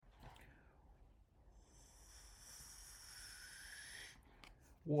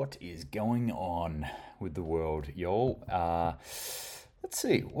What is going on with the world, y'all? Let's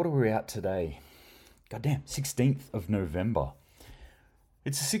see, what are we at today? Goddamn, 16th of November.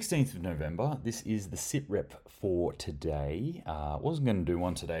 It's the 16th of November. This is the SitRep for today. Wasn't going to do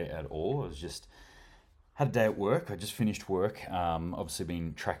one today at all. I was just had a day at work. I just finished work. Obviously,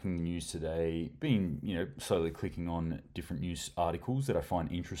 been tracking the news today. Been slowly clicking on different news articles that I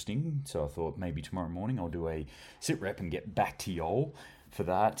find interesting. So I thought maybe tomorrow morning I'll do a SitRep and get back to y'all for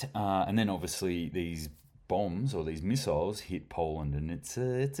that. And then obviously these bombs or these missiles hit Poland, and it's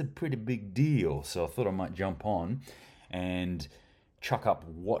a pretty big deal. So I thought I might jump on and chuck up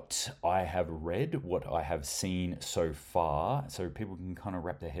what I have read, what I have seen so far, so people can kind of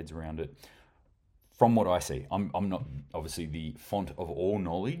wrap their heads around it from what I see. I'm not obviously the font of all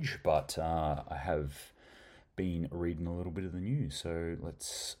knowledge, but I have been reading a little bit of the news. So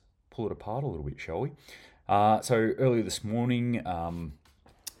let's pull it apart a little bit, shall we? So earlier this morning,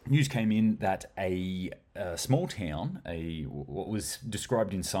 news came in that a small town, what was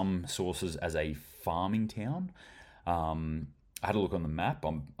described in some sources as a farming town. I had a look on the map.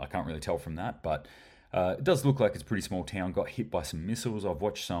 I can't really tell from that, but it does look like it's a pretty small town. Got hit by some missiles. I've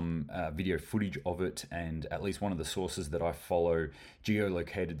watched some video footage of it, and at least one of the sources that I follow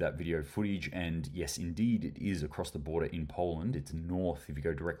geolocated that video footage. And yes, indeed, it is across the border in Poland. It's north. If you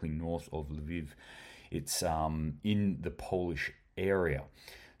go directly north of Lviv, it's in the Polish area.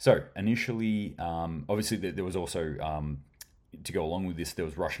 So initially, obviously, there was also to go along with this, there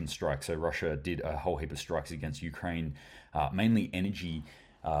was Russian strikes. So Russia did a whole heap of strikes against Ukraine, mainly energy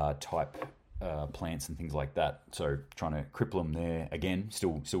type plants and things like that. So trying to cripple them there. Again,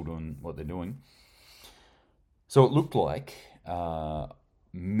 still doing what they're doing. So it looked like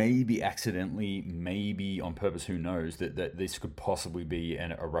maybe accidentally, maybe on purpose, who knows, that this could possibly be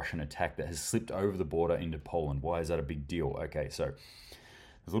a Russian attack that has slipped over the border into Poland. Why is that a big deal? Okay, so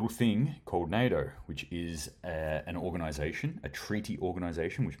there's a little thing called NATO, which is an organization, a treaty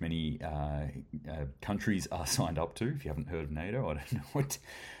organization, which many countries are signed up to. If you haven't heard of NATO, I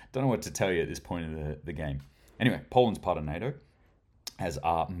don't know what to tell you at this point of the game. Anyway, Poland's part of NATO, as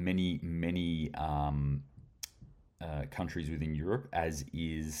are many countries within Europe, as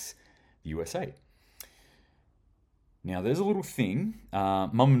is the USA. Now, there's a little thing.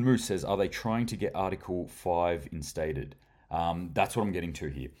 Mum and Moose says, are they trying to get Article 5 instated? That's what I'm getting to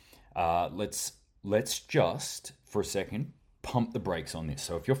here. Let's just, for a second, pump the brakes on this.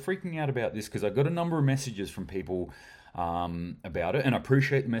 So if you're freaking out about this, because I got a number of messages from people about it, and I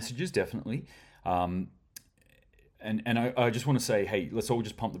appreciate the messages, definitely. And I just want to say, hey, let's all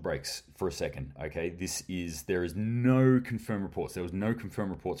just pump the brakes for a second, okay? There is no confirmed reports. There was no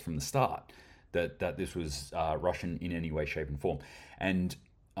confirmed reports from the start that this was Russian in any way, shape, and form. And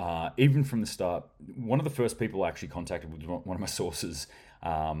even from the start, one of the first people I actually contacted was one of my sources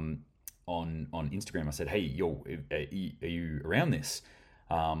on Instagram. I said, hey, yo, are you around this?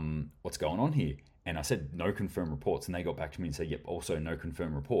 What's going on here? And I said, no confirmed reports. And they got back to me and said, yep, also no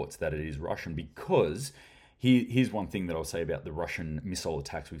confirmed reports that it is Russian. Because here's one thing that I'll say about the Russian missile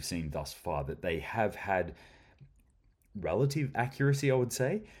attacks we've seen thus far, that they have had relative accuracy, I would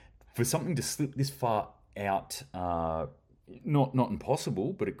say. For something to slip this far out, not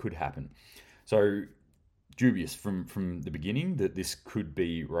impossible, but it could happen. So dubious from the beginning that this could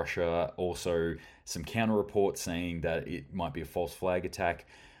be Russia. Also, some counter reports saying that it might be a false flag attack.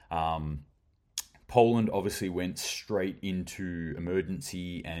 Poland obviously went straight into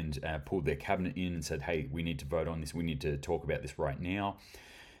emergency and pulled their cabinet in and said, hey, we need to vote on this. We need to talk about this right now.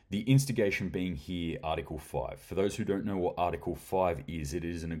 The instigation being here, Article 5. For those who don't know what Article 5 is, it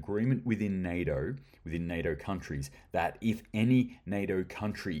is an agreement within NATO countries, that if any NATO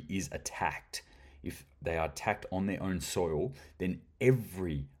country is attacked, if they are attacked on their own soil, then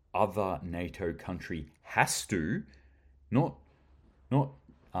every other NATO country has to, not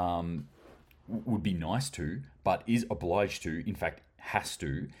would be nice to, but is obliged to, in fact, has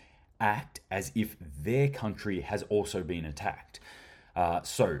to, act as if their country has also been attacked.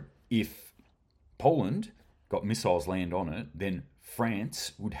 So if Poland got missiles land on it, then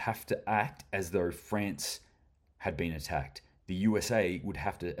France would have to act as though France had been attacked. The USA would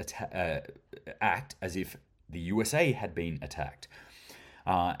have to act as if the USA had been attacked.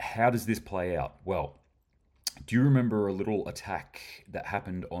 How does this play out? Well, do you remember a little attack that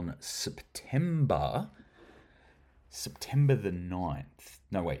happened on September the 9th?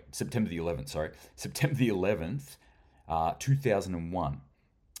 No, wait, September the 11th, sorry. September the 11th, 2001.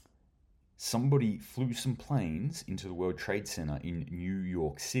 Somebody flew some planes into the World Trade Center in New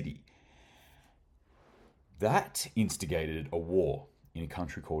York City. That instigated a war in a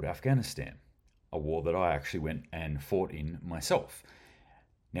country called Afghanistan, a war that I actually went and fought in myself.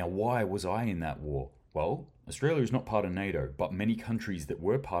 Now, why was I in that war? Well, Australia is not part of NATO, but many countries that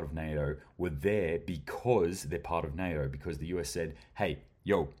were part of NATO were there because they're part of NATO, because the US said, hey,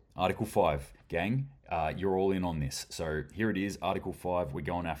 yo, Article 5, gang, you're all in on this. So here it is, Article 5, we're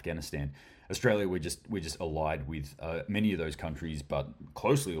going to Afghanistan. Australia, we're just allied with many of those countries, but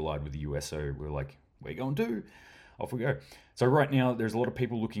closely allied with the US, so we're like, we're going to. Off we go. So right now, there's a lot of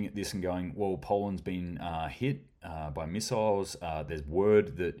people looking at this and going, well, Poland's been hit by missiles. There's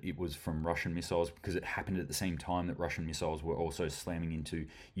word that it was from Russian missiles because it happened at the same time that Russian missiles were also slamming into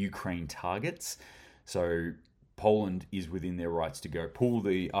Ukraine targets. So Poland is within their rights to go pull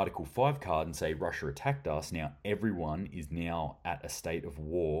the Article 5 card and say Russia attacked us. Now everyone is now at a state of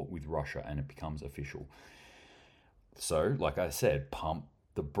war with Russia and it becomes official. So, like I said, pump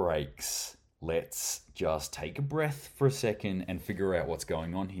the brakes. Let's just take a breath for a second and figure out what's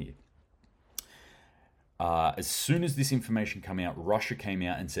going on here. As soon as this information came out, Russia came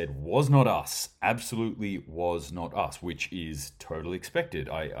out and said, was not us. Absolutely was not us, which is totally expected.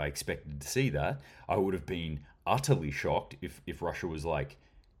 I expected to see that. I would have been utterly shocked if Russia was like,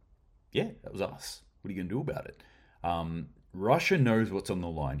 yeah, that was us. What are you going to do about it? Russia knows what's on the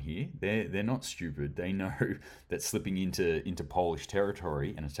line here. They're not stupid. They know that slipping into Polish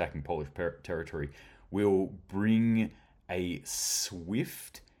territory and attacking Polish territory will bring a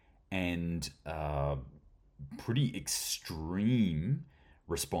swift and pretty extreme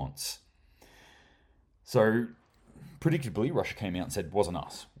response. So, predictably, Russia came out and said, wasn't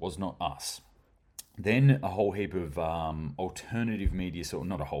us, was not us. Then a whole heap of alternative media,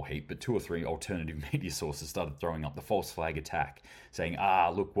 not a whole heap, but 2 or 3 alternative media sources started throwing up the false flag attack, saying,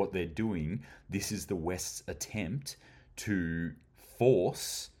 look what they're doing. This is the West's attempt to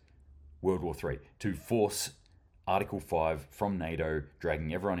force World War III, to force Article 5 from NATO,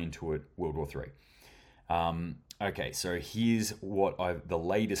 dragging everyone into it, World War III. Okay, so here's some of the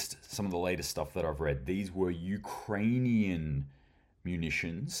latest stuff that I've read. These were Ukrainian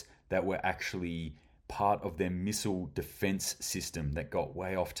munitions that were actually part of their missile defense system that got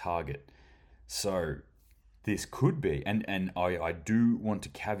way off target. So this could be, and I do want to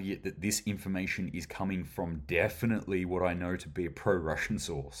caveat that this information is coming from definitely what I know to be a pro-Russian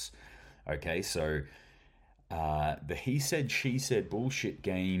source. Okay, so the he said, she said bullshit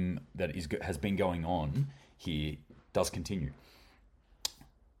game that has been going on here does continue.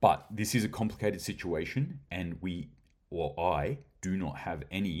 But this is a complicated situation, and I do not have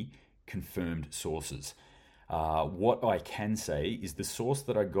any confirmed sources. What I can say is the source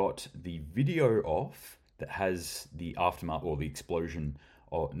that I got the video off that has the aftermath or the explosion,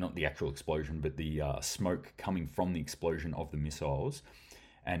 or not the actual explosion, but the smoke coming from the explosion of the missiles,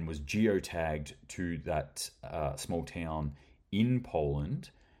 and was geotagged to that small town in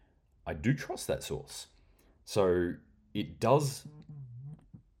Poland. I do trust that source. So it does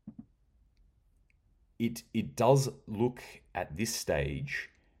look at this stage.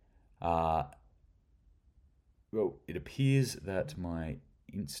 Well, it appears that my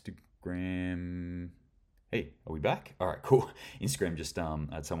Instagram. Hey, are we back? All right, cool. Instagram just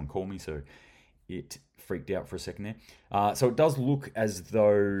had someone call me, so it freaked out for a second there. So it does look as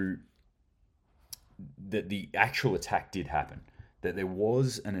though that the actual attack did happen. That there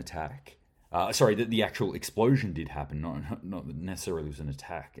was an attack. That the actual explosion did happen. Not necessarily was an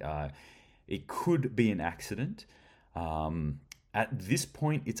attack. It could be an accident. At this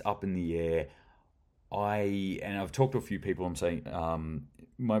point, it's up in the air. I've talked to a few people. I'm saying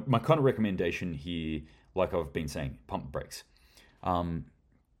my kind of recommendation here, like I've been saying, pump brakes. Pump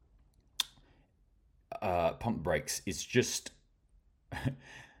brakes. It's just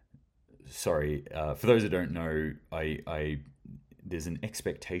sorry for those that don't know. There's an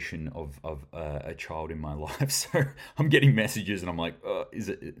expectation of a child in my life, so I'm getting messages and I'm like, is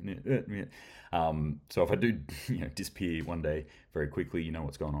it? So if I do, disappear one day very quickly, you know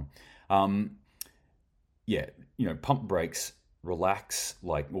what's going on. Pump brakes, relax,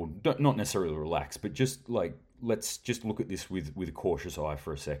 not necessarily relax, but just let's just look at this with a cautious eye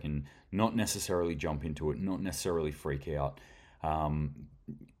for a second. Not necessarily jump into it, not necessarily freak out.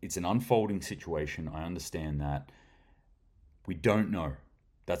 It's an unfolding situation. I understand that. We don't know.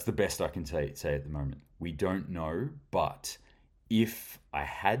 That's the best I can say at the moment. We don't know, but if I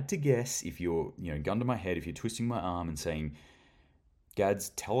had to guess, if you're, gun to my head, if you're twisting my arm and saying, Gads,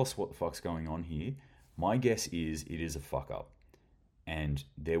 tell us what the fuck's going on here, my guess is it is a fuck up. And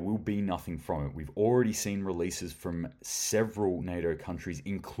there will be nothing from it. We've already seen releases from several NATO countries,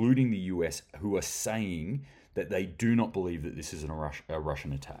 including the US, who are saying that they do not believe that this is a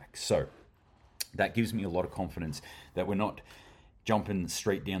Russian attack. So that gives me a lot of confidence that we're not jumping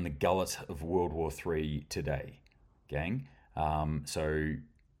straight down the gullet of World War III today, gang. So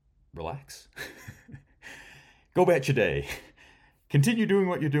relax. Go about your day. Continue doing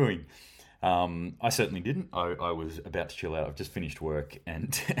what you're doing. I certainly didn't. I was about to chill out. I've just finished work,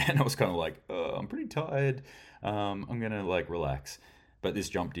 and I was kind of like, oh, I'm pretty tired. I'm gonna like relax. But this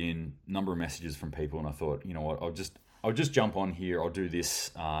jumped in, number of messages from people, and I thought, you know what, I'll just jump on here. I'll do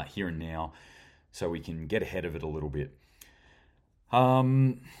this here and now, so we can get ahead of it a little bit.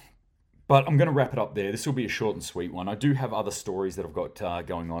 But I'm going to wrap it up there. This will be a short and sweet one. I do have other stories that I've got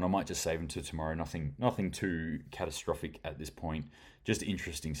going on. I might just save them to tomorrow. Nothing too catastrophic at this point. Just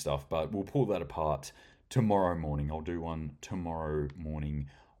interesting stuff. But we'll pull that apart tomorrow morning. I'll do one tomorrow morning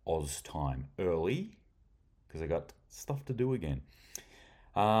Oz time. Early, because I got stuff to do again.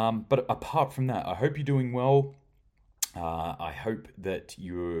 But apart from that, I hope you're doing well. I hope that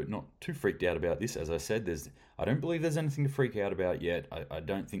you're not too freaked out about this. As I said, I don't believe there's anything to freak out about yet. I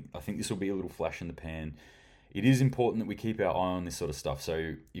think this will be a little flash in the pan. It is important that we keep our eye on this sort of stuff.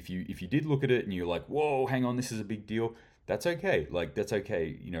 So if you did look at it and you're like, whoa, hang on, this is a big deal, that's okay. That's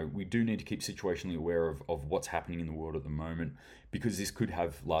okay. We do need to keep situationally aware of what's happening in the world at the moment, because this could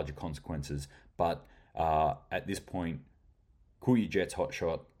have larger consequences. But at this point, cool your jets,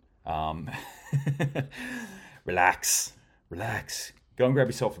 hotshot. Relax. Go and grab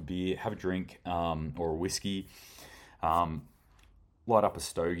yourself a beer, have a drink, or a whiskey. Light up a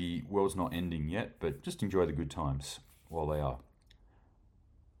stogie. World's not ending yet, but just enjoy the good times while they are.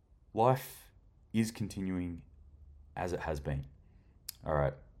 Life is continuing as it has been. All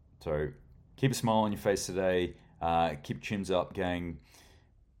right, so keep a smile on your face today. Keep your chins up, gang.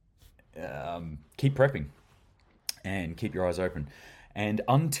 Keep prepping and keep your eyes open. And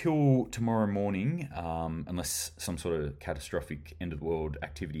until tomorrow morning, unless some sort of catastrophic end of the world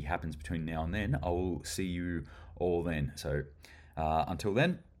activity happens between now and then, I will see you all then. So until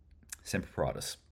then, Semper Paratus.